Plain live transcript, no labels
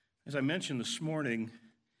As I mentioned this morning,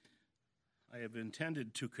 I have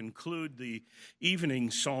intended to conclude the evening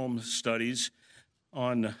psalm studies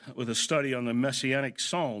with a study on the Messianic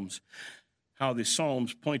Psalms, how the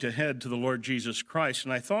Psalms point ahead to the Lord Jesus Christ.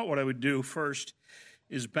 And I thought what I would do first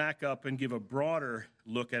is back up and give a broader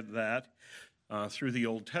look at that through the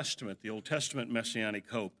Old Testament Messianic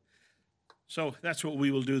hope. So that's what we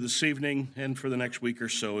will do this evening and for the next week or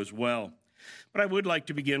so as well. But I would like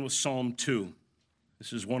to begin with Psalm 2.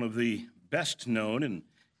 This is one of the best known and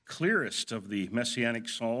clearest of the Messianic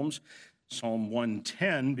Psalms, Psalm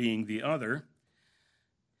 110 being the other.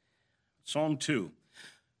 Psalm 2.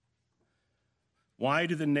 Why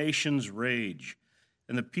do the nations rage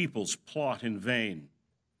and the peoples plot in vain?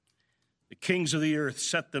 The kings of the earth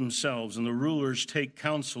set themselves, and the rulers take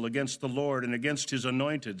counsel against the Lord and against his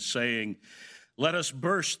anointed, saying, "Let us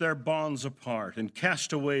burst their bonds apart and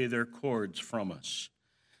cast away their cords from us."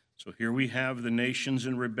 So here we have the nations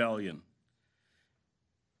in rebellion.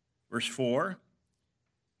 Verse 4,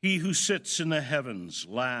 "He who sits in the heavens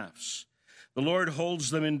laughs. The Lord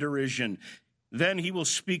holds them in derision. Then he will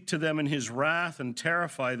speak to them in his wrath and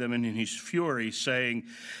terrify them in his fury, saying,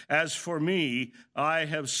 As for me, I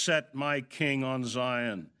have set my king on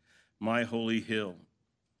Zion, my holy hill."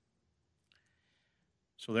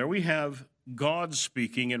 So there we have God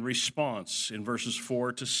speaking in response in verses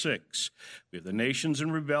 4 to 6. We have the nations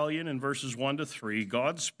in rebellion in verses 1 to 3.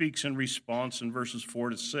 God speaks in response in verses 4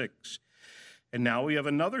 to 6. And now we have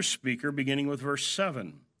another speaker beginning with verse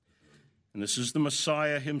 7. And this is the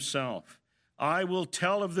Messiah himself. "I will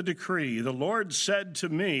tell of the decree. The Lord said to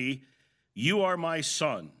me, You are my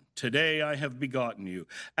son. Today I have begotten you.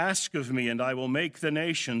 Ask of me, and I will make the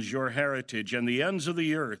nations your heritage, and the ends of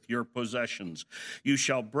the earth your possessions. You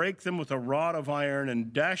shall break them with a rod of iron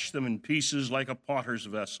and dash them in pieces like a potter's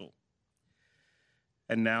vessel."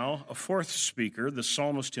 And now a fourth speaker, the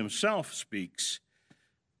psalmist himself, speaks.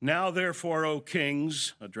 "Now therefore, O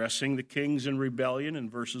kings," addressing the kings in rebellion in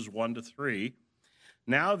verses 1 to 3,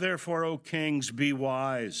 "Now therefore, O kings, be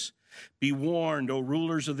wise. Be warned, O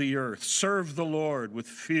rulers of the earth. Serve the Lord with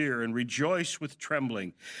fear and rejoice with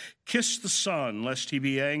trembling. Kiss the Son, lest he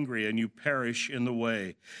be angry and you perish in the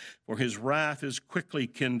way. For his wrath is quickly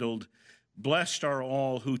kindled. Blessed are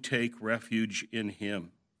all who take refuge in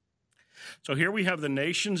him." So here we have the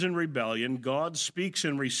nations in rebellion. God speaks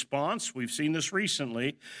in response. We've seen this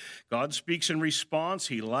recently. God speaks in response.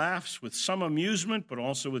 He laughs with some amusement, but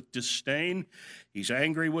also with disdain. He's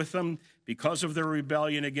angry with them because of their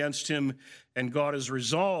rebellion against him, and God is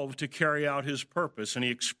resolved to carry out his purpose. And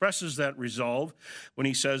he expresses that resolve when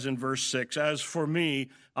he says in verse 6, "As for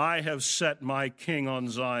me, I have set my king on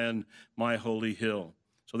Zion, my holy hill."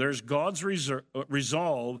 So there's God's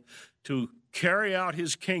resolve to carry out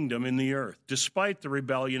his kingdom in the earth, despite the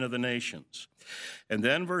rebellion of the nations. And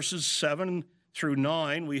then verses 7 through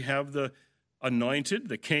 9, we have the anointed,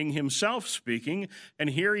 the king himself speaking, and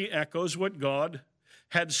here he echoes what God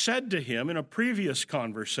had said to him in a previous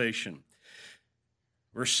conversation.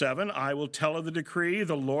 Verse 7, "I will tell of the decree.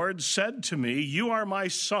 The Lord said to me, You are my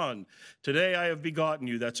son. Today I have begotten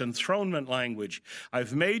you." That's enthronement language.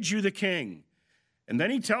 "I've made you the king." And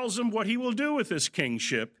then he tells him what he will do with this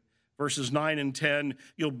kingship. Verses 9 and 10,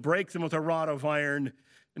 "You'll break them with a rod of iron."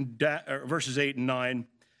 And verses 8 and 9,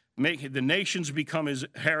 "Make the nations become his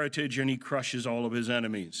heritage, and he crushes all of his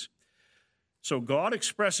enemies." So God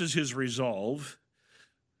expresses his resolve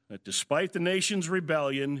that despite the nation's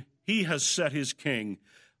rebellion, he has set his king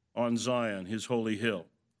on Zion, his holy hill.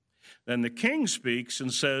 Then the king speaks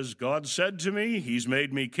and says, "God said to me, he's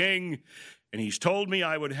made me king, and he's told me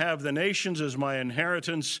I would have the nations as my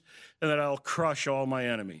inheritance and that I'll crush all my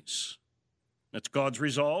enemies." That's God's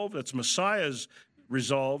resolve. That's Messiah's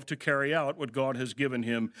resolve to carry out what God has given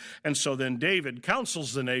him. And so then David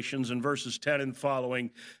counsels the nations in verses 10 and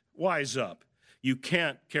following, "Wise up. You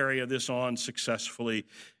can't carry this on successfully.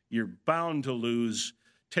 You're bound to lose.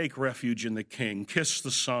 Take refuge in the king. Kiss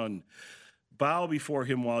the Son. Bow before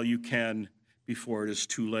him while you can, before it is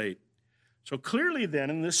too late." So clearly then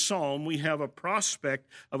in this psalm we have a prospect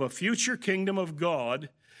of a future kingdom of God,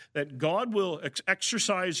 that God will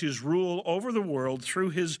exercise his rule over the world through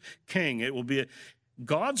his king. It will be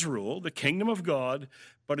God's rule, the kingdom of God,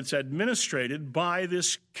 but it's administrated by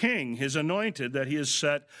this king, his anointed, that he has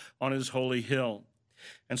set on his holy hill.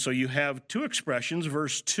 And so you have two expressions.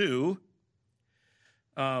 Verse 2,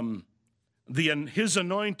 his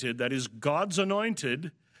anointed, that is God's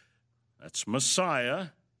anointed, that's Messiah.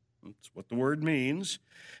 That's what the word means.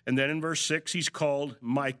 And then in verse 6, he's called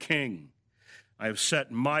my king. "I have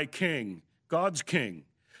set my king," God's king,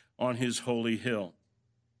 "on his holy hill."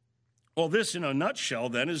 Well, this in a nutshell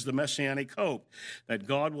then is the messianic hope, that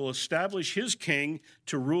God will establish his king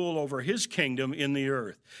to rule over his kingdom in the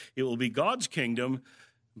earth. It will be God's kingdom,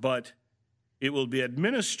 but it will be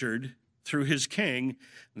administered through his king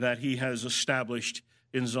that he has established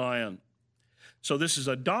in Zion. So this is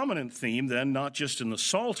a dominant theme then, not just in the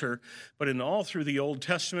Psalter, but in all through the Old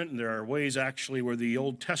Testament. And there are ways actually where the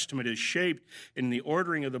Old Testament is shaped in the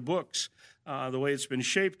ordering of the books, the way it's been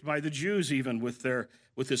shaped by the Jews even with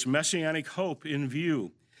this messianic hope in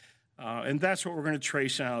view. And that's what we're going to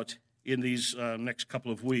trace out in these next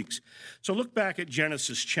couple of weeks. So look back at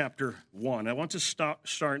Genesis chapter 1. I want to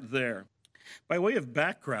start there. By way of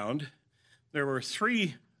background, there were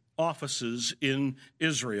 3 offices in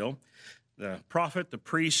Israel: the prophet, the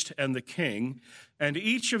priest, and the king. And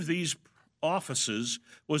each of these offices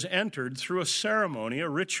was entered through a ceremony, a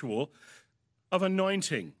ritual of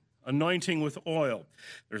anointing with oil.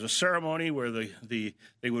 There's a ceremony where they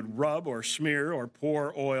would rub or smear or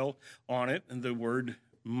pour oil on it, and the word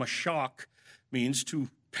mashak means to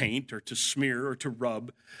paint or to smear or to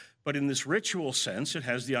rub. But in this ritual sense, it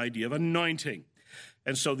has the idea of anointing.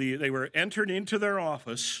 And so they were entered into their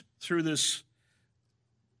office through this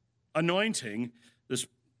anointing, this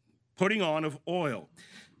putting on of oil.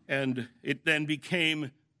 And it then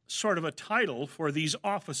became sort of a title for these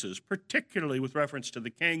offices, particularly with reference to the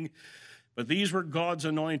king. But these were God's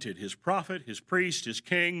anointed, his prophet, his priest, his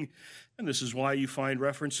king. And this is why you find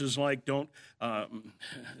references like don't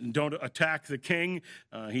attack the king.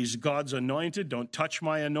 He's God's anointed. Don't touch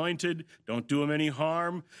my anointed. Don't do him any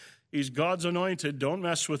harm. He's God's anointed. Don't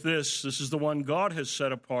mess with this. This is the one God has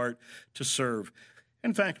set apart to serve.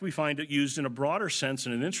 In fact, we find it used in a broader sense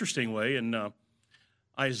in an interesting way in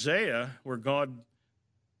Isaiah, where God,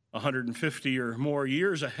 150 or more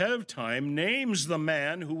years ahead of time, names the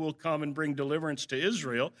man who will come and bring deliverance to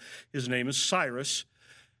Israel. His name is Cyrus,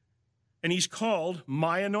 and he's called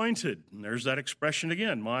my anointed. And there's that expression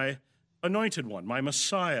again, my anointed one, my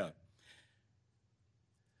Messiah.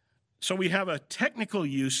 So we have a technical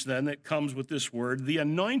use then that comes with this word. The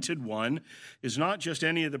anointed one is not just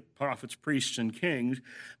any of the prophets, priests, and kings,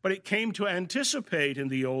 but it came to anticipate in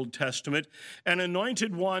the Old Testament an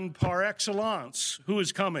anointed one par excellence who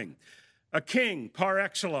is coming. A king par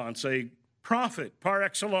excellence, a prophet par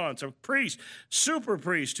excellence, a priest, super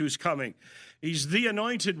priest who's coming. He's the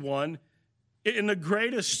anointed one in the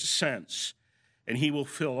greatest sense. And he will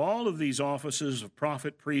fill all of these offices of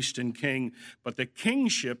prophet, priest, and king, but the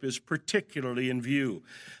kingship is particularly in view.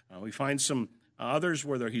 We find some others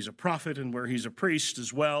where he's a prophet and where he's a priest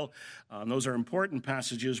as well. Those are important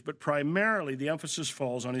passages, but primarily the emphasis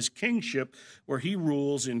falls on his kingship, where he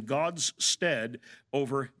rules in God's stead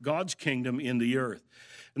over God's kingdom in the earth.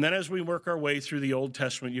 And then as we work our way through the Old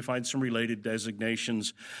Testament, you find some related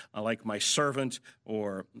designations like my servant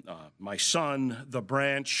or my son, the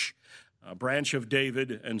branch of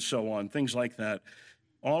David, and so on, things like that.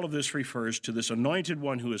 All of this refers to this anointed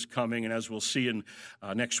one who is coming, and as we'll see in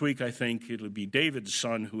next week, I think, it'll be David's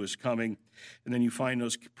son who is coming. And then you find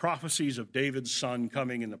those prophecies of David's son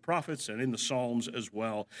coming in the prophets and in the Psalms as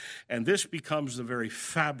well. And this becomes the very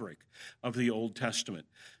fabric of the Old Testament.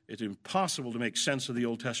 It's impossible to make sense of the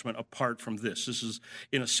Old Testament apart from this. This is,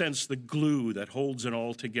 in a sense, the glue that holds it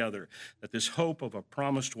all together, that this hope of a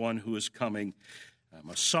promised one who is coming,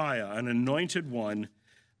 Messiah, an anointed one,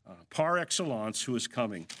 par excellence, who is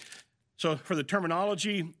coming. So for the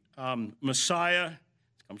terminology, Messiah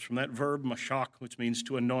comes from that verb, mashak, which means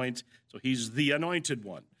to anoint. So he's the anointed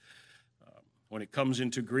one. When it comes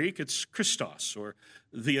into Greek, it's Christos, or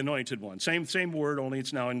the anointed one. Same word, only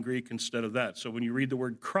it's now in Greek instead of that. So when you read the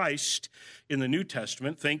word Christ in the New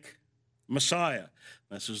Testament, think Messiah.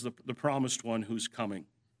 This is the promised one who's coming.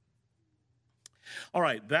 All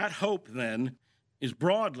right, that hope then is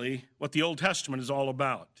broadly what the Old Testament is all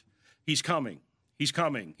about. He's coming, he's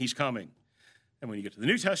coming, he's coming. And when you get to the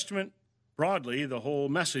New Testament, broadly, the whole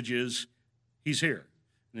message is he's here,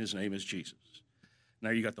 and his name is Jesus.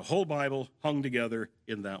 Now you got the whole Bible hung together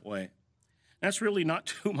in that way. That's really not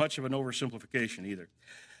too much of an oversimplification either.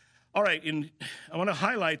 All right, I want to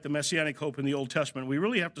highlight the messianic hope in the Old Testament. We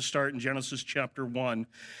really have to start in Genesis chapter 1,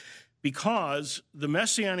 because the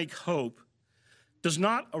messianic hope does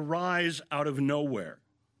not arise out of nowhere.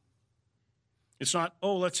 It's not,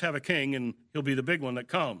 let's have a king and he'll be the big one that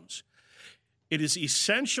comes. It is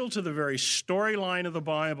essential to the very storyline of the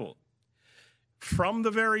Bible, from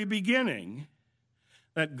the very beginning,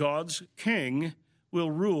 that God's king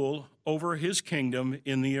will rule over his kingdom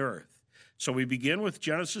in the earth. So we begin with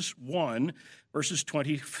Genesis 1, verses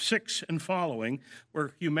 26 and following,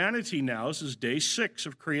 where humanity now, this is day 6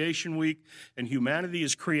 of creation week, and humanity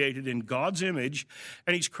is created in God's image,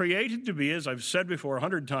 and he's created to be, as I've said before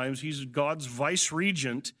 100 times, he's God's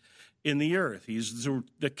vice-regent in the earth. He's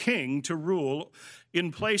the king to rule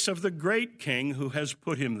in place of the great king who has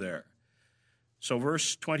put him there. So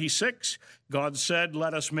verse 26, God said,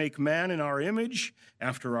 "Let us make man in our image,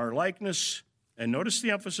 after our likeness." And notice the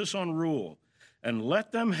emphasis on rule. "And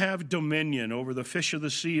let them have dominion over the fish of the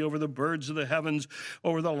sea, over the birds of the heavens,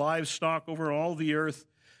 over the livestock, over all the earth,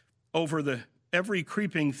 over every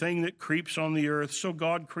creeping thing that creeps on the earth." So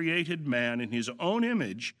God created man in his own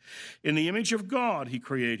image. In the image of God he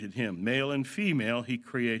created him. Male and female he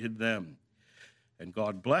created them. And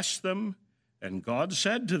God blessed them, and God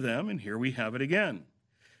said to them, and here we have it again,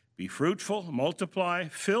 "Be fruitful, multiply,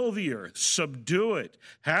 fill the earth, subdue it,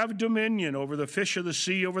 have dominion over the fish of the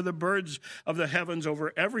sea, over the birds of the heavens,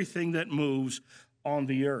 over everything that moves on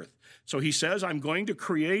the earth." So he says, I'm going to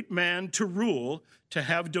create man to rule, to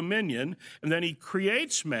have dominion. And then he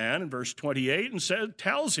creates man in verse 28 and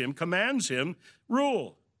tells him, commands him,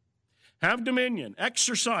 rule, have dominion,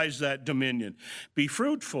 exercise that dominion, be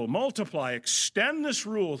fruitful, multiply, extend this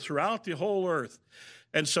rule throughout the whole earth.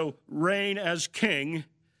 And so reign as king,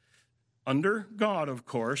 under God, of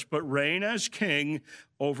course, but reign as king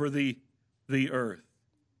over the earth.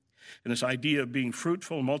 And this idea of being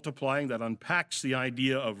fruitful, multiplying, that unpacks the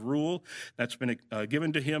idea of rule that's been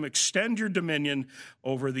given to him. Extend your dominion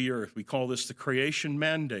over the earth. We call this the creation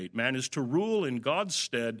mandate. Man is to rule in God's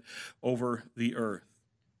stead over the earth.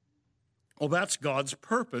 Well, that's God's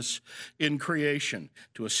purpose in creation,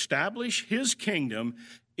 to establish his kingdom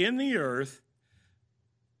in the earth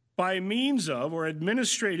by means of or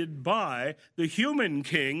administrated by the human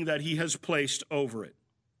king that he has placed over it.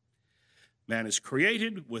 Man is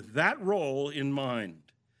created with that role in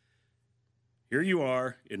mind. Here you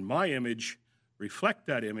are, in my image, reflect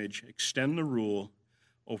that image, extend the rule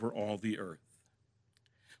over all the earth.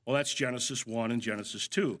 Well, that's Genesis 1 and Genesis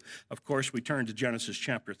 2. Of course, we turn to Genesis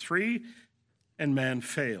chapter 3, and man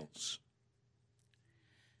fails.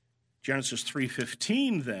 Genesis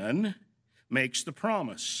 3:15 then makes the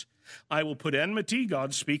promise. I will put enmity,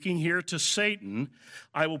 God speaking here to Satan,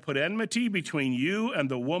 I will put enmity between you and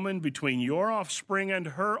the woman, between your offspring and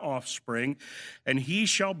her offspring, and he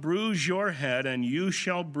shall bruise your head, and you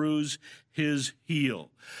shall bruise his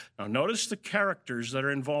heel. Now notice the characters that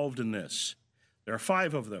are involved in this. There are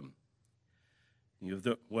 5 of them.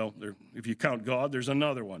 If you count God, there's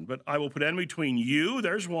another one. But I will put enmity between you,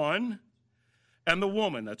 there's one, and the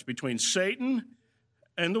woman. That's between Satan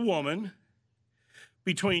and the woman.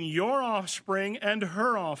 Between your offspring and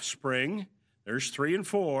her offspring, there's 3 and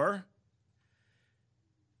 4,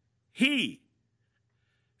 he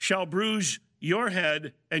shall bruise your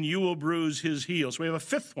head, and you will bruise his heel. So we have a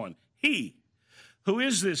 5th one, he. Who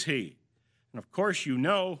is this he? And of course you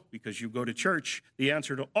know, because you go to church, the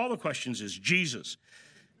answer to all the questions is Jesus.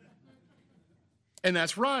 And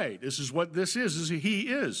that's right. This is what this is he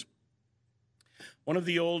is. One of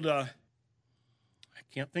the old...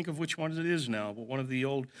 I can't think of which one it is now, but one of the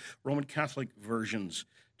old Roman Catholic versions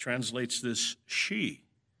translates this she.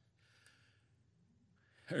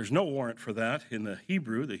 There's no warrant for that in the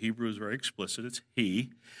Hebrew. The Hebrew is very explicit. It's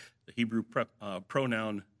he. The Hebrew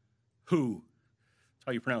pronoun who. That's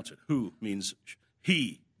how you pronounce it. Who means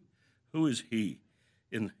he. Who is he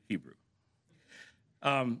in Hebrew?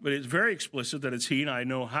 But it's very explicit that it's he, and I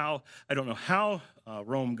don't know how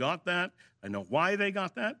Rome got that. I know why they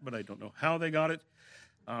got that, but I don't know how they got it.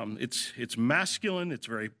 It's masculine. It's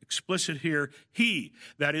very explicit here. He,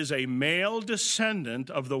 that is a male descendant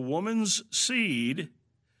of the woman's seed,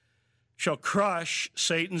 shall crush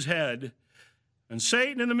Satan's head, and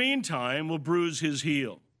Satan, in the meantime, will bruise his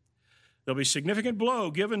heel. There'll be a significant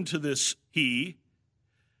blow given to this he,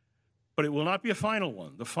 but it will not be a final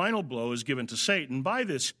one. The final blow is given to Satan by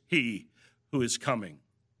this he who is coming.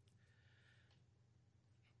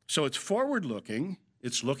 So it's forward-looking.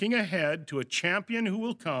 It's looking ahead to a champion who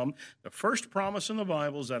will come. The first promise in the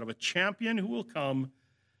Bible is that of a champion who will come,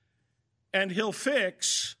 and he'll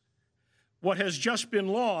fix what has just been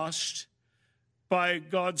lost by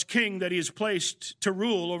God's king that he has placed to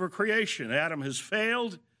rule over creation. Adam has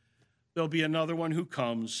failed. There'll be another one who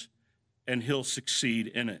comes, and he'll succeed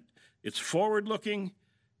in it. It's forward-looking.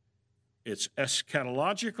 It's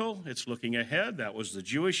eschatological. It's looking ahead. That was the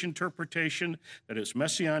Jewish interpretation, that it's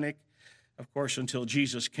messianic. Of course, until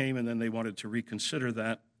Jesus came, and then they wanted to reconsider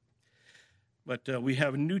that. But we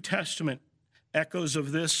have New Testament echoes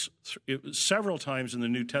of this several times in the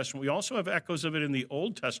New Testament. We also have echoes of it in the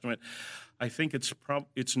Old Testament. I think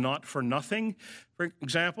it's not for nothing. For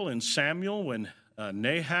example, in Samuel, when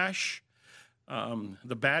Nahash,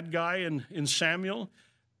 the bad guy in Samuel,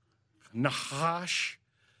 Nahash,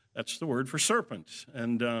 that's the word for serpent.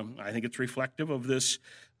 And I think it's reflective of this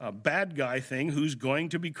bad guy thing who's going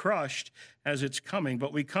to be crushed as it's coming.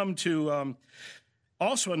 But we come to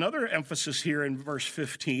also another emphasis here in verse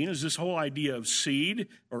 15 is this whole idea of seed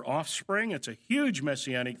or offspring. It's a huge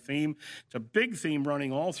messianic theme. It's a big theme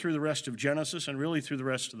running all through the rest of Genesis and really through the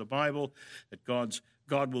rest of the Bible, that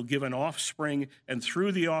God will give an offspring, and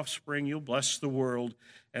through the offspring you'll bless the world,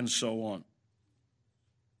 and so on.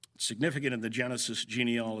 It's significant in the Genesis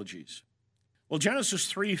genealogies. Well,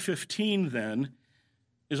 Genesis 3:15 then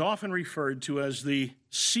is often referred to as the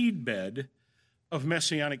seedbed of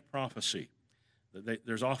messianic prophecy.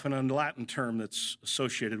 There's often a Latin term that's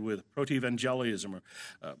associated with proto-evangeliism,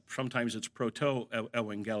 or sometimes it's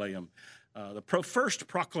proto-evangelium. The first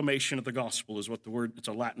proclamation of the gospel is what the word, it's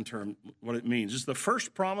a Latin term, what it means. It's the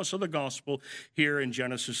first promise of the gospel here in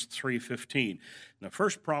Genesis 3:15. And the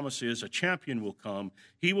first promise is a champion will come,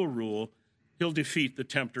 he will rule, he'll defeat the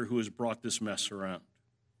tempter who has brought this mess around.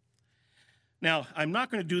 Now, I'm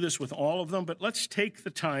not going to do this with all of them, but let's take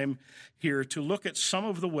the time here to look at some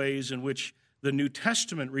of the ways in which the New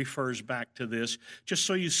Testament refers back to this, just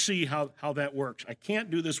so you see how that works. I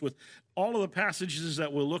can't do this with all of the passages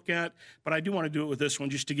that we'll look at, but I do want to do it with this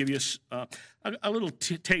one just to give you a little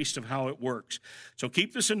taste of how it works. So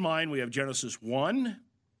keep this in mind. We have Genesis 1,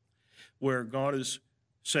 where God has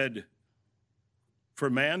said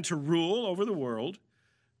for man to rule over the world.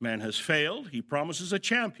 Man has failed. He promises a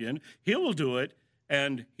champion. He will do it,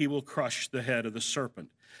 and he will crush the head of the serpent.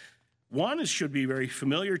 One should be very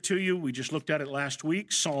familiar to you. We just looked at it last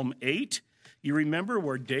week, Psalm 8. You remember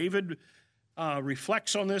where David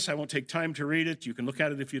reflects on this. I won't take time to read it. You can look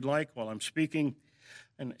at it if you'd like while I'm speaking.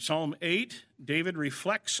 In Psalm 8, David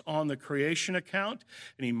reflects on the creation account,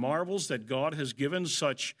 and he marvels that God has given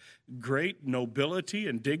such great nobility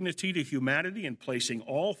and dignity to humanity in placing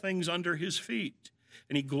all things under his feet,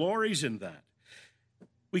 and he glories in that.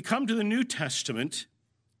 We come to the New Testament,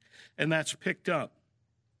 and that's picked up.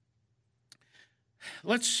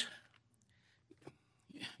 Let's,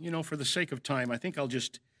 for the sake of time, I think I'll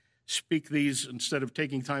just speak these instead of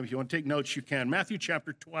taking time. If you want to take notes, you can. Matthew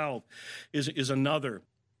chapter 12 is another.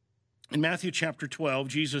 In Matthew chapter 12,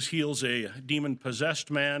 Jesus heals a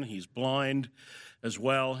demon-possessed man. He's blind as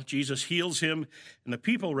well. Jesus heals him, and the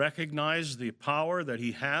people recognize the power that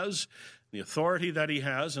he has, the authority that he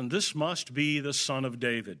has, and this must be the Son of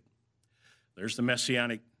David. There's the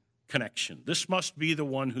messianic connection. This must be the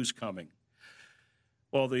one who's coming.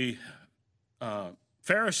 Well, the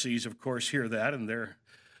Pharisees, of course, hear that, and they're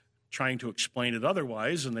trying to explain it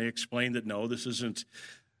otherwise, and they explain that, no, this isn't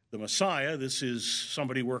the Messiah. This is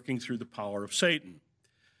somebody working through the power of Satan.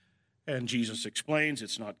 And Jesus explains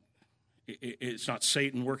it's not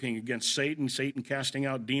Satan working against Satan, Satan casting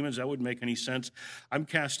out demons. That wouldn't make any sense. I'm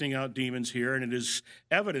casting out demons here, and it is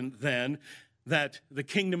evident then that the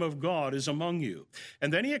kingdom of God is among you.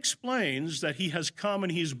 And then he explains that he has come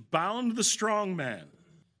and he's bound the strong man.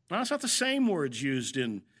 Now, that's not the same words used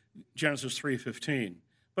in Genesis 3:15,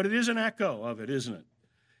 but it is an echo of it, isn't it?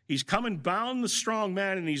 He's come and bound the strong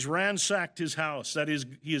man, and he's ransacked his house. That is,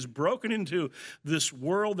 he has broken into this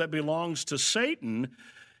world that belongs to Satan,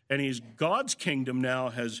 and God's kingdom now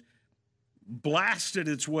has blasted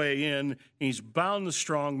its way in. He's bound the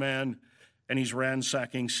strong man, and he's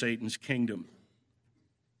ransacking Satan's kingdom.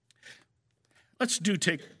 Let's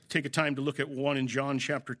take a time to look at one in John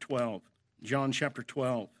chapter 12. John chapter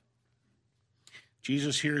 12.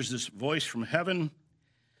 Jesus hears this voice from heaven,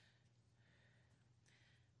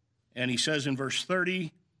 and he says in verse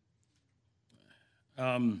 30,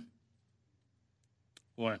 I'd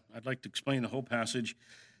like to explain the whole passage.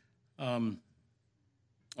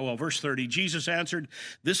 Verse 30, Jesus answered,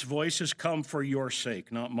 "This voice has come for your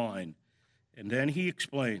sake, not mine." And then he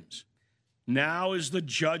explains, "Now is the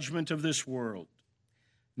judgment of this world.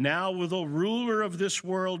 Now will the ruler of this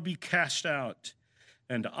world be cast out.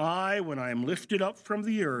 And I, when I am lifted up from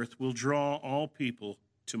the earth, will draw all people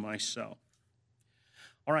to myself."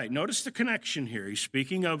 All right, notice the connection here. He's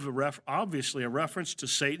speaking of, obviously, a reference to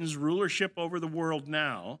Satan's rulership over the world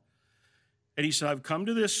now. And he said, I've come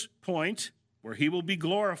to this point where he will be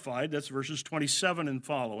glorified. That's verses 27 and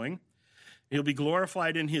following. He'll be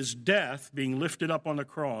glorified in his death, being lifted up on the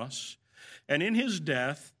cross. And in his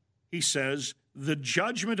death, he says, the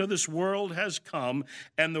judgment of this world has come,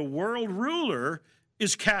 and the world ruler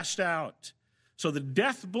is cast out. So the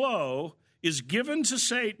death blow is given to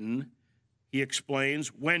Satan. he explains,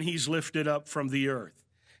 when he's lifted up from the earth.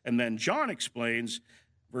 And then John explains,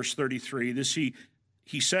 verse 33,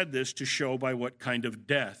 he said this to show by what kind of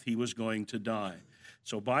death he was going to die.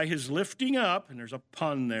 So by his lifting up, and there's a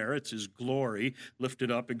pun there, it's his glory,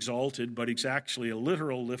 lifted up, exalted, but it's actually a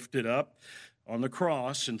literal lifted up on the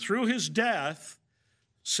cross. And through his death,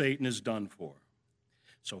 Satan is done for.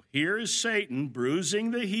 So here is Satan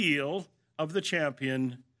bruising the heel of the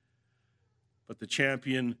champion, but the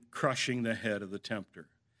champion crushing the head of the tempter.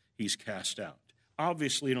 He's cast out.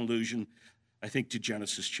 Obviously an allusion, I think, to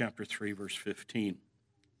Genesis chapter 3, verse 15.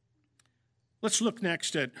 Let's look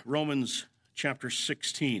next at Romans chapter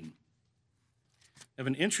 16. I have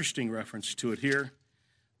an interesting reference to it here.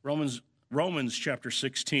 Romans chapter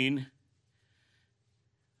 16.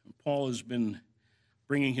 Paul has been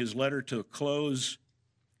bringing his letter to a close.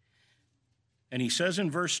 And he says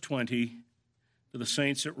in verse 20 to the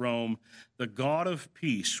saints at Rome, the God of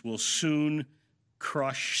peace will soon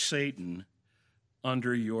crush Satan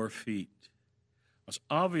under your feet. It's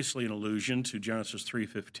obviously an allusion to Genesis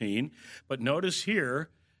 3:15, but notice here,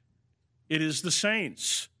 it is the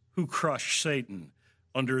saints who crush Satan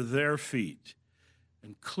under their feet.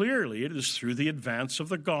 And clearly it is through the advance of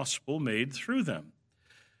the gospel made through them.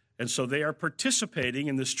 And so they are participating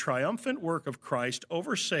in this triumphant work of Christ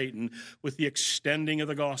over Satan with the extending of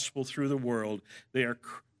the gospel through the world. They are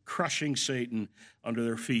crushing Satan under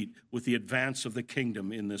their feet with the advance of the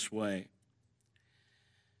kingdom in this way.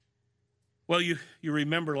 Well, you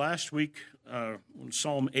remember last week in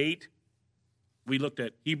Psalm 8, we looked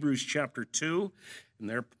at Hebrews chapter 2, and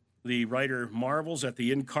there the writer marvels at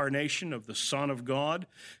the incarnation of the Son of God.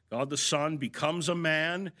 God the Son becomes a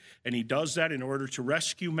man, and he does that in order to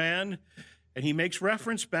rescue man. And he makes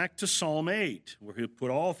reference back to Psalm 8, where he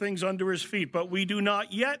put all things under his feet, but we do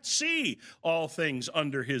not yet see all things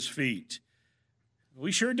under his feet.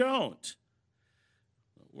 We sure don't.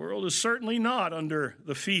 The world is certainly not under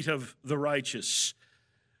the feet of the righteous,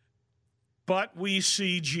 but we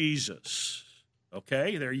see Jesus.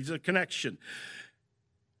 Okay, there's a connection.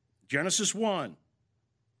 Genesis 1,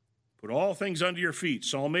 put all things under your feet.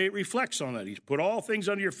 Psalm 8 reflects on that. He's put all things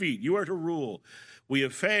under your feet. You are to rule. We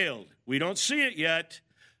have failed. We don't see it yet,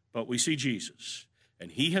 but we see Jesus. And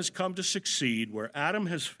he has come to succeed where Adam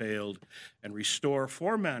has failed and restore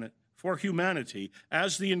for humanity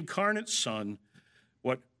as the incarnate Son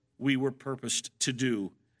what we were purposed to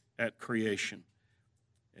do at creation.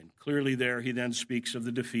 And clearly there he then speaks of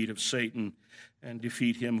the defeat of Satan and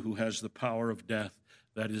defeat him who has the power of death.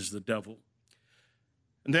 That is the devil.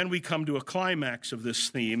 And then we come to a climax of this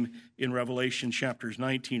theme in Revelation chapters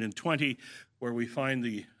 19 and 20, where we find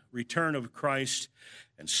the return of Christ,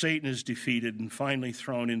 and Satan is defeated and finally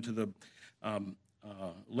thrown into the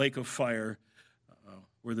lake of fire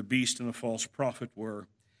where the beast and the false prophet were,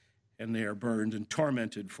 and they are burned and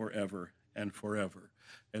tormented forever and forever,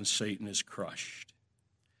 and Satan is crushed.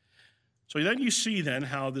 So then you see then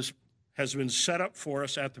how this has been set up for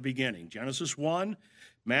us at the beginning. Genesis 1,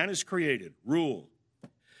 man is created, rule.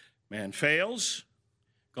 Man fails.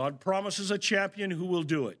 God promises a champion who will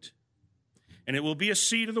do it. And it will be a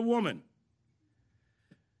seed of the woman.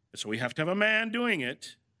 So we have to have a man doing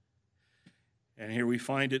it. And here we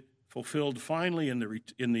find it fulfilled finally in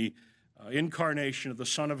the incarnation of the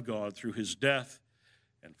Son of God through his death,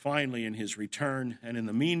 and finally in his return. And in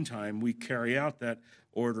the meantime, we carry out that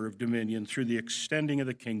order of dominion through the extending of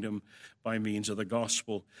the kingdom by means of the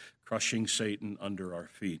gospel, crushing Satan under our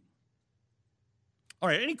feet. All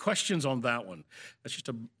right, any questions on that one? That's just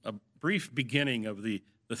a brief beginning of the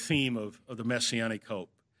theme of the Messianic hope.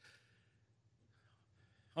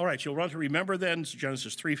 All right, you'll want to remember then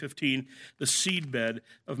Genesis 3:15, the seedbed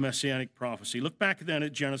of Messianic prophecy. Look back then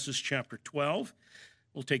at Genesis chapter 12.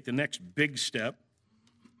 We'll take the next big step.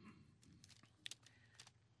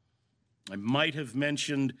 I might have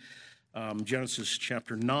mentioned Genesis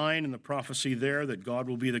chapter 9 and the prophecy there that God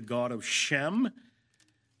will be the God of Shem.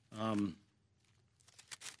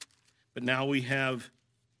 But now we have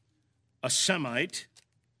a Semite,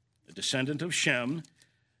 a descendant of Shem,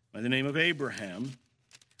 by the name of Abraham,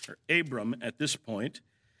 or Abram at this point,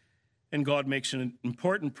 and God makes an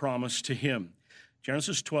important promise to him.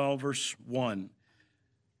 Genesis 12, verse 1.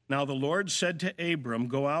 Now the Lord said to Abram,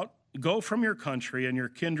 Go from your country and your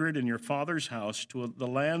kindred and your father's house to the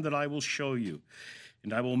land that I will show you.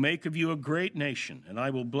 And I will make of you a great nation, and I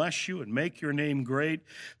will bless you and make your name great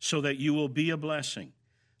so that you will be a blessing.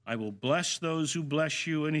 I will bless those who bless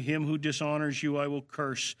you, and him who dishonors you I will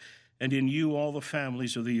curse, and in you all the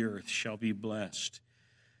families of the earth shall be blessed.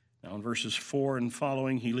 Now in verses 4 and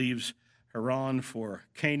following, he leaves Haran for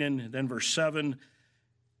Canaan. Then verse 7,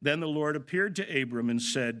 Then the Lord appeared to Abram and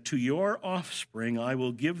said, "To your offspring I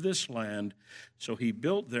will give this land." So he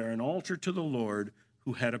built there an altar to the Lord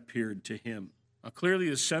who had appeared to him. Now, clearly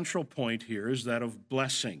the central point here is that of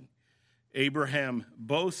blessing. Abraham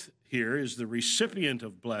both here is the recipient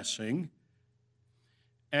of blessing,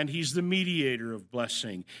 and he's the mediator of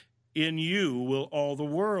blessing. In you will all the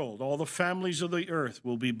world, all the families of the earth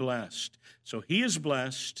will be blessed. So he is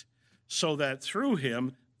blessed so that through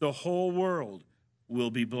him the whole world will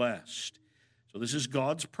be blessed. So this is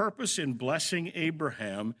God's purpose in blessing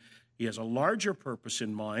Abraham. He has a larger purpose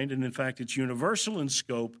in mind, and in fact, it's universal in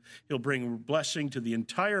scope. He'll bring blessing to the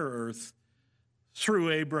entire earth through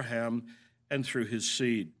Abraham and through his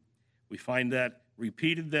seed. We find that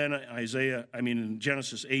repeated then in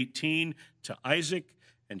Genesis 18 to Isaac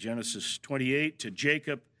and Genesis 28 to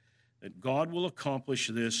Jacob, that God will accomplish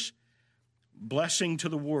this blessing to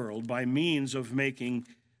the world by means of making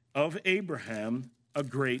of Abraham a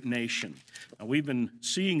great nation. Now, we've been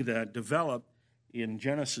seeing that develop in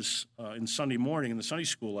Genesis in Sunday morning in the Sunday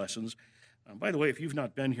school lessons. By the way, if you've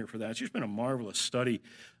not been here for that, it's just been a marvelous study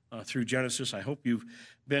through Genesis. I hope you've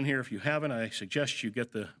been here. If you haven't, I suggest you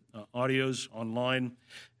get the audios online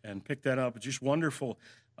and pick that up. It's just wonderful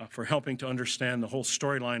for helping to understand the whole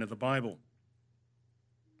storyline of the Bible.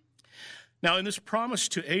 Now, in this promise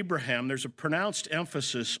to Abraham, there's a pronounced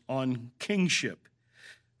emphasis on kingship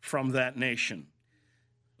from that nation.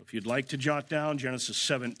 If you'd like to jot down Genesis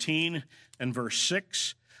 17 and verse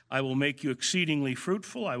 6, "I will make you exceedingly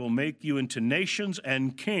fruitful. I will make you into nations,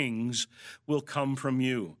 and kings will come from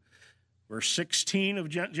you." Verse 16 of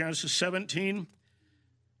Genesis 17,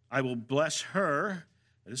 "I will bless her,"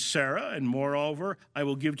 that is Sarah, "and moreover, I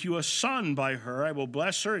will give to you a son by her. I will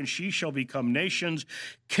bless her, and she shall become nations.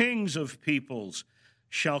 Kings of peoples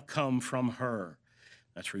shall come from her."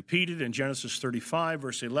 That's repeated in Genesis 35,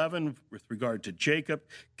 verse 11, with regard to Jacob.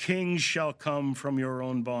 "Kings shall come from your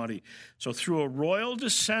own body." So through a royal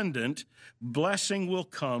descendant, blessing will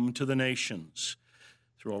come to the nations.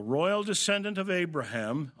 Through a royal descendant of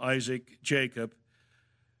Abraham, Isaac, Jacob,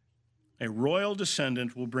 a royal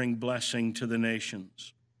descendant will bring blessing to the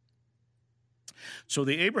nations. So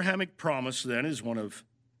the Abrahamic promise then is one of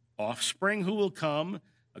offspring who will come,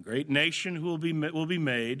 a great nation who will be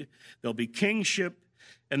made. There'll be kingship,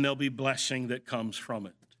 and there'll be blessing that comes from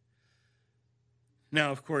it.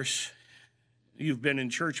 Now, of course, you've been in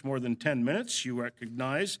church more than 10 minutes. You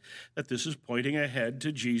recognize that this is pointing ahead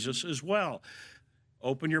to Jesus as well.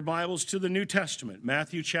 Open your Bibles to the New Testament,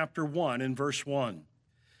 Matthew chapter 1 and verse 1.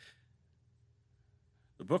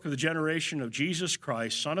 The book of the generation of Jesus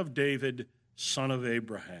Christ, son of David, son of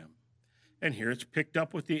Abraham. And here it's picked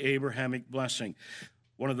up with the Abrahamic blessing.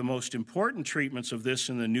 One of the most important treatments of this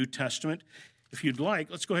in the New Testament, if you'd like,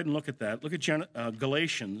 let's go ahead and look at that. Look at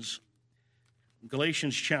Galatians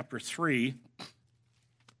chapter 3.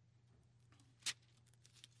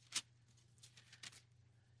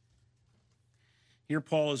 Here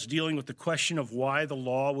Paul is dealing with the question of why the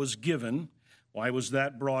law was given. Why was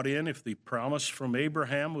that brought in if the promise from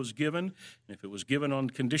Abraham was given, and if it was given on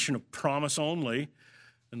condition of promise only?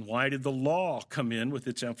 And why did the law come in with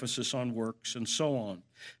its emphasis on works and so on?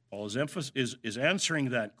 Paul is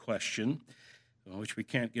answering that question, which we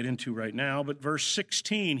can't get into right now, but verse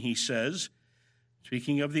 16 he says,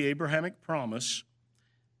 speaking of the Abrahamic promise,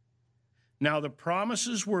 "Now the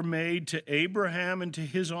promises were made to Abraham and to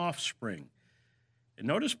his offspring." And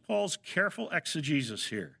notice Paul's careful exegesis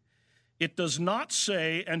here. It does not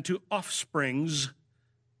say, "and to offsprings,"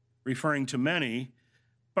 referring to many,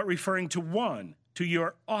 but referring to one, to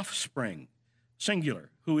your offspring,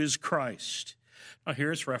 singular, who is Christ. Now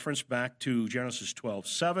here it's referenced back to Genesis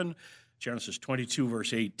 12:7, Genesis 22,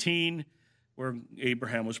 verse 18, where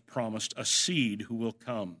Abraham was promised a seed who will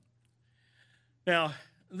come. Now,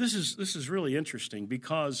 this is really interesting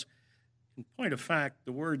because, in point of fact,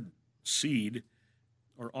 the word seed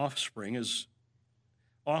or offspring is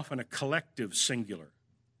often a collective singular.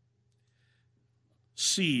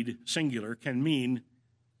 Seed, singular, can mean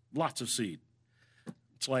lots of seed.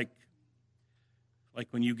 It's like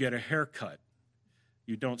when you get a haircut.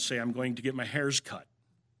 You don't say, "I'm going to get my hairs cut."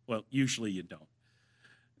 Well, usually you don't.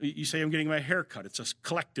 You say, "I'm getting my hair cut." It's a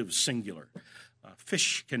collective singular.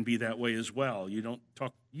 Fish can be that way as well.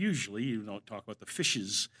 Usually you don't talk about the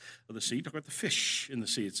fishes of the sea. You talk about the fish in the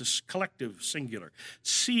sea. It's a collective singular.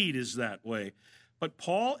 Seed is that way. But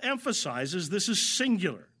Paul emphasizes this is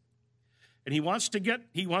singular. And he wants to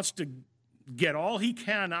get all he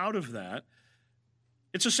can out of that.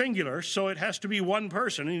 It's a singular, so it has to be one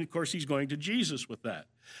person. And, of course, he's going to Jesus with that.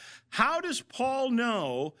 How does Paul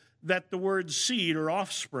know that the word seed or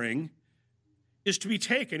offspring is to be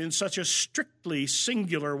taken in such a strictly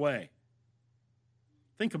singular way?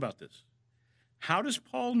 Think about this. How does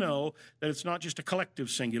Paul know that it's not just a collective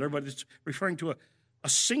singular, but it's referring to a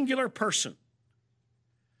singular person?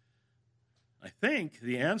 I think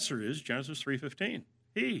the answer is Genesis 3:15.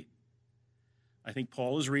 He. I think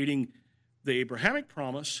Paul is reading the Abrahamic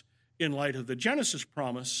promise in light of the Genesis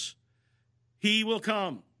promise. He will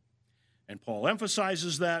come. And Paul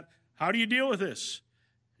emphasizes that. How do you deal with this?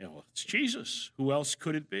 It's Jesus. Who else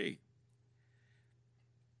could it be?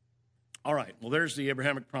 All right, well, there's the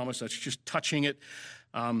Abrahamic promise. That's just touching it,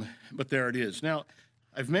 but there it is. Now,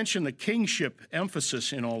 I've mentioned the kingship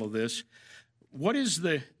emphasis in all of this. This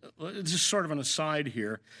is sort of an aside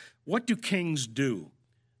here. What do kings do?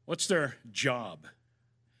 What's their job?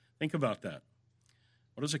 Think about that.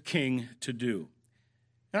 What is a king to do?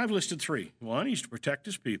 And I've listed three. One, he's to protect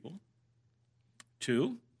his people.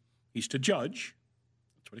 Two, he's to judge.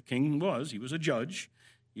 That's what a king was. He was a judge.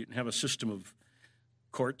 You didn't have a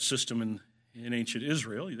court system in ancient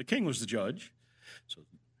Israel. The king was the judge. So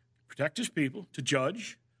protect his people, to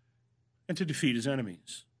judge, and to defeat his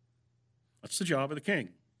enemies. That's the job of the king.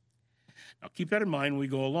 Now, keep that in mind when we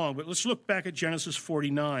go along, but let's look back at Genesis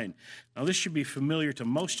 49. Now, this should be familiar to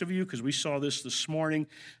most of you because we saw this morning.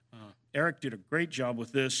 Eric did a great job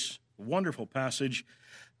with this, a wonderful passage.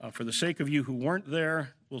 For the sake of you who weren't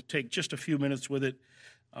there, we'll take just a few minutes with it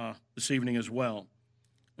this evening as well.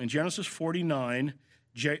 In Genesis 49,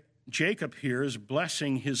 Jacob here is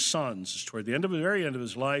blessing his sons. It's toward the very end of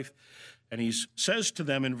his life, and he says to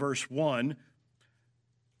them in verse 1,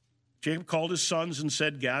 Jacob called his sons and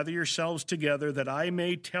said, "Gather yourselves together, that I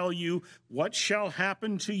may tell you what shall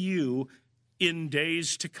happen to you in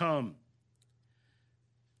days to come."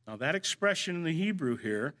 Now, that expression in the Hebrew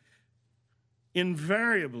here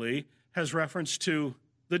invariably has reference to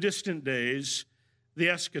the distant days, the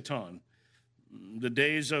eschaton, the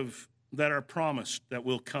days that are promised that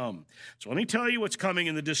will come. So let me tell you what's coming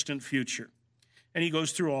in the distant future. And he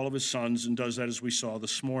goes through all of his sons and does that as we saw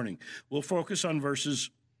this morning. We'll focus on verse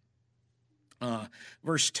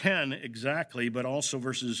 10 exactly, but also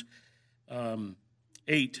verses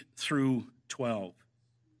 8 through 12.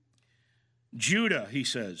 Judah, he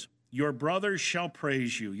says, your brothers shall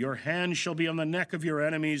praise you. Your hand shall be on the neck of your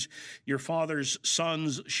enemies. Your father's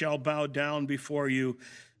sons shall bow down before you.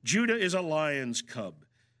 Judah is a lion's cub.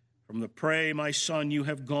 From the prey, my son, you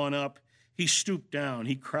have gone up. He stooped down.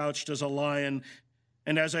 He crouched as a lion,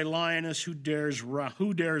 and as a lioness, who dares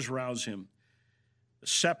rouse him? The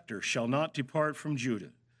scepter shall not depart from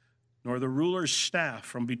Judah, nor the ruler's staff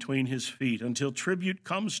from between his feet, until tribute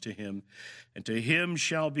comes to him, and to him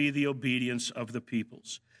shall be the obedience of the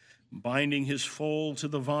peoples. Binding his foal to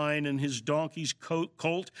the vine and his donkey's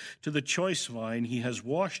colt to the choice vine, he has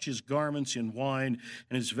washed his garments in wine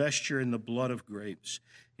and his vesture in the blood of grapes.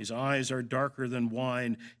 His eyes are darker than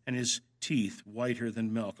wine, and his teeth whiter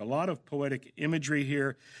than milk. A lot of poetic imagery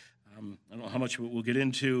here. I don't know how much we'll get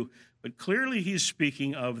into, but clearly he's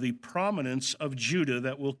speaking of the prominence of Judah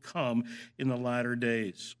that will come in the latter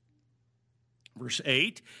days. Verse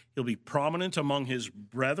 8, he'll be prominent among his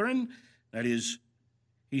brethren. That is,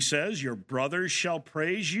 he says, your brothers shall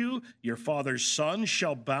praise you, your father's sons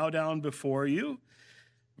shall bow down before you.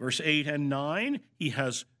 Verse 8 and 9, he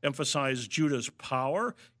has emphasized Judah's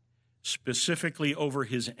power, specifically over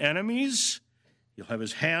his enemies. He'll have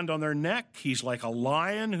his hand on their neck. He's like a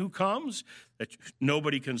lion who comes that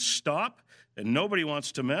nobody can stop, that nobody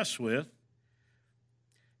wants to mess with.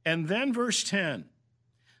 And then verse 10,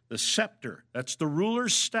 the scepter, that's the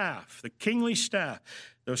ruler's staff, the kingly staff.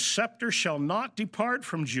 The scepter shall not depart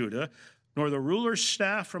from Judah, nor the ruler's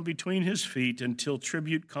staff from between his feet, until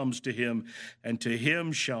tribute comes to him, and to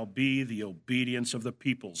him shall be the obedience of the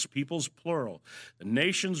peoples. Peoples, plural. The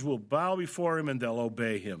nations will bow before him, and they'll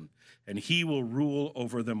obey him, and he will rule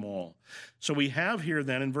over them all. So we have here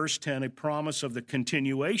then in verse 10 a promise of the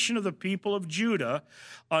continuation of the people of Judah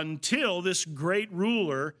until this great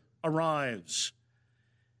ruler arrives.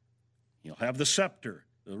 He'll have the scepter,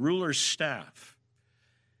 the ruler's staff.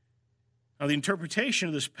 Now, the interpretation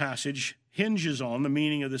of this passage hinges on the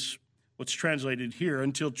meaning of this, what's translated here,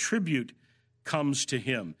 until tribute comes to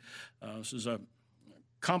him. This is a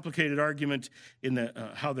complicated argument in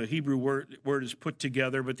how the Hebrew word is put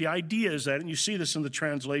together, but the idea is that, and you see this in the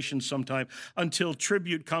translation sometime, until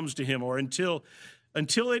tribute comes to him, or until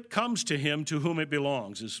it comes to him to whom it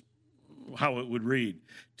belongs, is how it would read.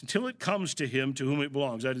 Until it comes to him to whom it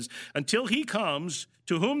belongs. That is, until he comes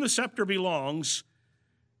to whom the scepter belongs,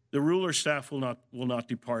 the ruler's staff will not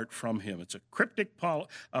depart from him. It's a cryptic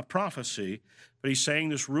prophecy, but he's saying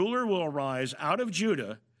this ruler will arise out of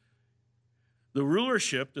Judah The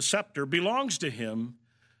rulership, the scepter, belongs to him,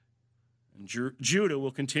 and Judah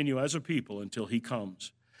will continue as a people until he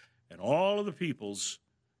comes. And all of the peoples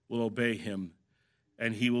will obey him,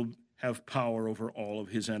 and he will have power over all of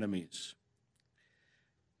his enemies.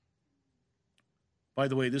 By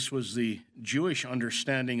the way, this was the Jewish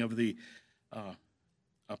understanding of the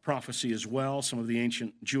prophecy as well. Some of the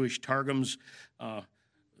ancient Jewish targums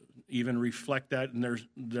even reflect that in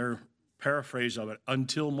their paraphrase of it.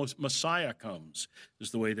 Until Messiah comes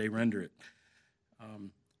is the way they render it.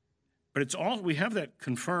 But it's all, we have that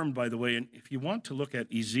confirmed, by the way, and if you want to look at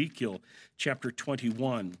Ezekiel chapter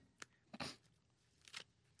 21,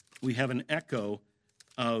 we have an echo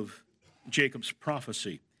of Jacob's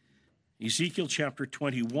prophecy. Ezekiel chapter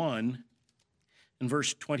 21 and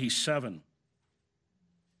verse 27.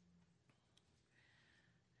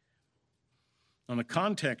 On the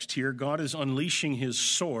context here, God is unleashing his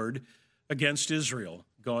sword against Israel.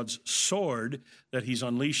 God's sword that he's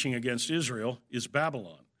unleashing against Israel is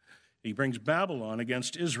Babylon. He brings Babylon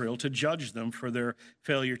against Israel to judge them for their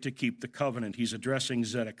failure to keep the covenant. He's addressing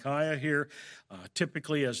Zedekiah here,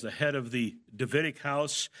 typically as the head of the Davidic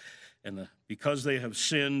house, and because they have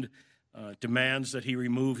sinned, demands that he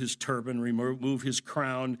remove his turban, remove his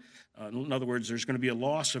crown. In other words, there's going to be a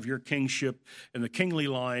loss of your kingship, and the kingly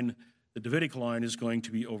line, the Davidic line, is going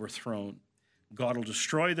to be overthrown. God will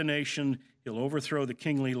destroy the nation, he'll overthrow the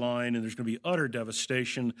kingly line, and there's going to be utter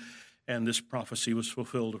devastation. And this prophecy was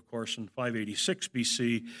fulfilled, of course, in 586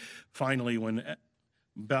 BC, finally when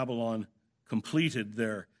Babylon completed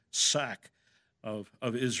their sack of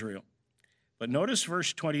Israel. But notice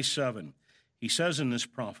verse 27. He says in this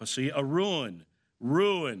prophecy, a ruin,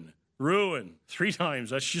 ruin, ruin. 3 times,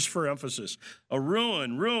 that's just for emphasis. A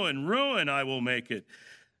ruin, ruin, ruin I will make it.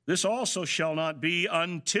 This also shall not be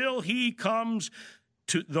until he comes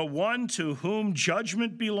to the one to whom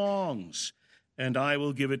judgment belongs, and I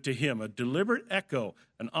will give it to him. A deliberate echo,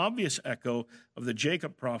 an obvious echo of the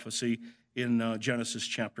Jacob prophecy in Genesis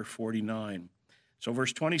chapter 49. So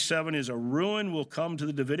verse 27 is, a ruin will come to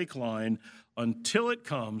the Davidic line until it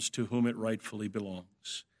comes to whom it rightfully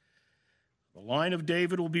belongs. The line of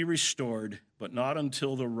David will be restored, but not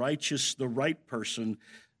until the righteous, the right person,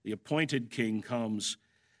 the appointed king comes.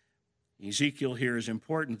 Ezekiel here is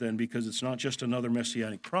important then because it's not just another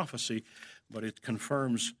messianic prophecy, but it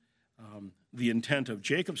confirms the intent of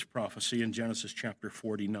Jacob's prophecy in Genesis chapter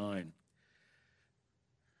 49.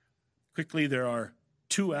 Quickly, there are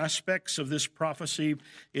 2 aspects of this prophecy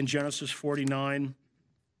in Genesis 49.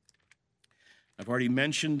 I've already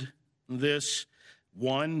mentioned this.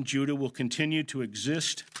 1, Judah will continue to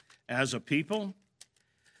exist as a people.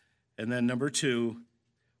 And then number 2,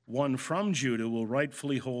 one from Judah will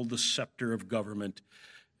rightfully hold the scepter of government,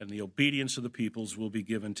 and the obedience of the peoples will be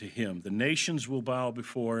given to him. The nations will bow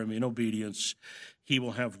before him in obedience. He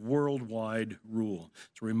will have worldwide rule.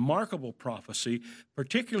 It's a remarkable prophecy,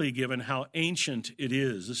 particularly given how ancient it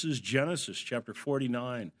is. This is Genesis chapter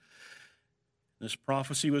 49. This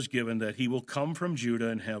prophecy was given that he will come from Judah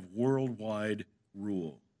and have worldwide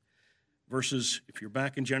rule. Verses, if you're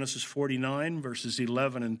back in Genesis 49, verses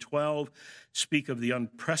 11 and 12 speak of the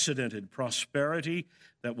unprecedented prosperity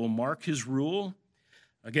that will mark his rule.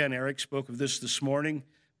 Again, Eric spoke of this morning,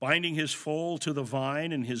 binding his foal to the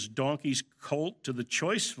vine and his donkey's colt to the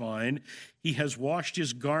choice vine. He has washed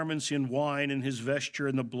his garments in wine and his vesture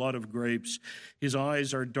in the blood of grapes. His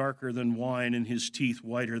eyes are darker than wine and his teeth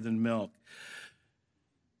whiter than milk.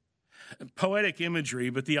 Poetic imagery,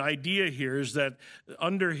 but the idea here is that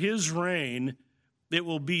under his reign, it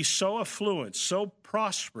will be so affluent, so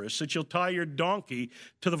prosperous that you'll tie your donkey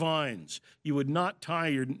to the vines. You would not tie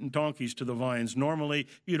your donkeys to the vines. Normally,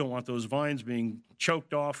 you don't want those vines being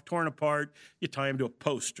choked off, torn apart. You tie them to a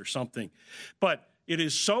post or something. But it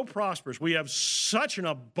is so prosperous. We have such an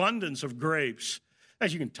abundance of grapes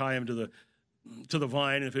that you can tie them to the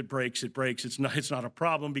vine, and if it breaks, it breaks. It's not a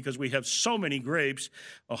problem because we have so many grapes.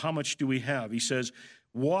 Oh, how much do we have? He says,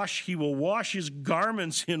 he will wash his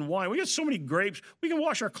garments in wine. We got so many grapes, we can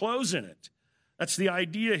wash our clothes in it. That's the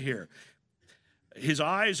idea here. His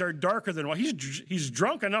eyes are darker than wine. He's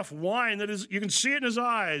drunk enough wine that you can see it in his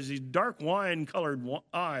eyes. These dark wine-colored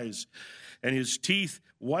eyes. And his teeth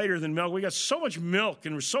whiter than milk. We got so much milk,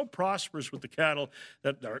 and we're so prosperous with the cattle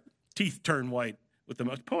that our teeth turn white with the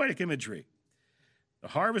milk. Poetic imagery. The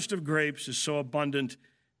harvest of grapes is so abundant,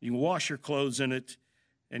 you can wash your clothes in it,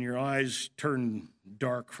 and your eyes turn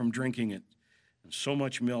dark from drinking it. And so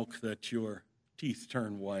much milk that your teeth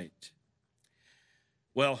turn white.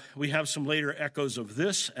 Well, we have some later echoes of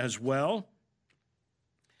this as well.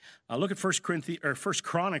 Look at 1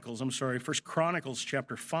 Chronicles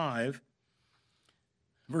chapter 5,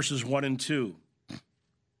 verses 1 and 2.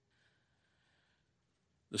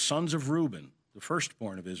 The sons of Reuben, the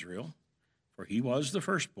firstborn of Israel, for he was the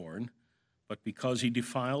firstborn, but because he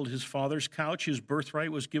defiled his father's couch, his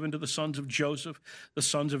birthright was given to the sons of Joseph, the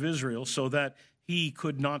sons of Israel, so that he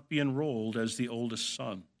could not be enrolled as the oldest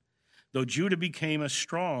son. Though Judah became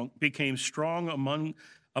strong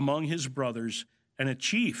among his brothers, and a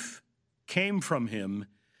chief came from him,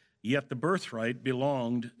 yet the birthright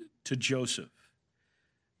belonged to Joseph.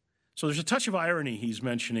 So there's a touch of irony he's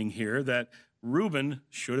mentioning here, that Reuben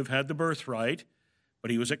should have had the birthright,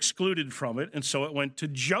 but he was excluded from it, and so it went to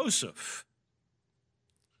Joseph,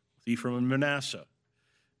 Ephraim and Manasseh.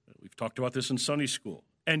 We've talked about this in Sunday school.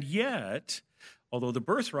 And yet, although the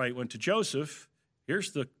birthright went to Joseph,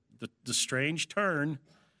 here's the strange turn.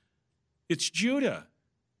 It's Judah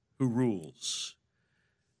who rules.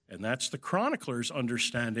 And that's the chronicler's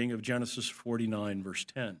understanding of Genesis 49, verse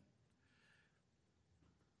 10.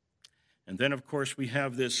 And then, of course, we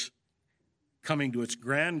have this coming to its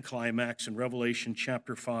grand climax in Revelation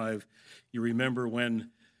chapter 5. You remember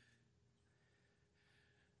when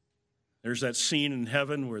there's that scene in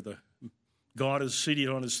heaven where God is seated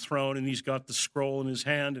on his throne and he's got the scroll in his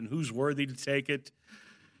hand, and who's worthy to take it?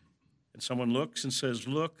 And someone looks and says,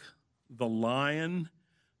 "Look, the Lion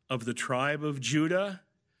of the tribe of Judah,"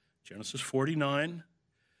 Genesis 49,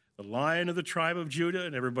 the Lion of the tribe of Judah,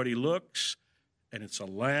 and everybody looks, and it's a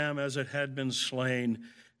lamb as it had been slain,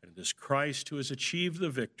 and it is Christ who has achieved the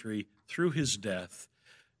victory through his death,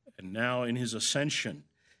 and now in his ascension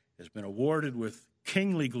has been awarded with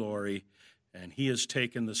kingly glory, and he has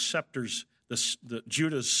taken the scepters, the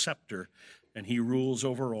Judah's scepter, and he rules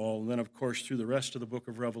over all. And then, of course, through the rest of the book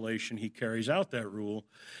of Revelation, he carries out that rule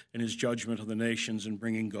in his judgment of the nations and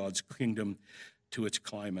bringing God's kingdom to its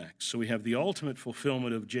climax. So we have the ultimate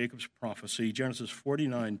fulfillment of Jacob's prophecy, Genesis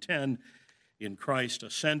 49:10, in Christ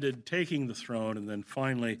ascended, taking the throne, and then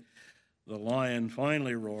finally the Lion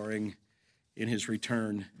finally roaring in his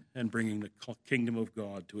return and bringing the kingdom of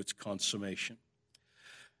God to its consummation.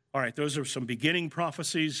 All right, those are some beginning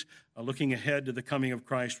prophecies. Looking ahead to the coming of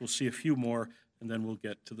Christ, we'll see a few more, and then we'll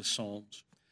get to the Psalms.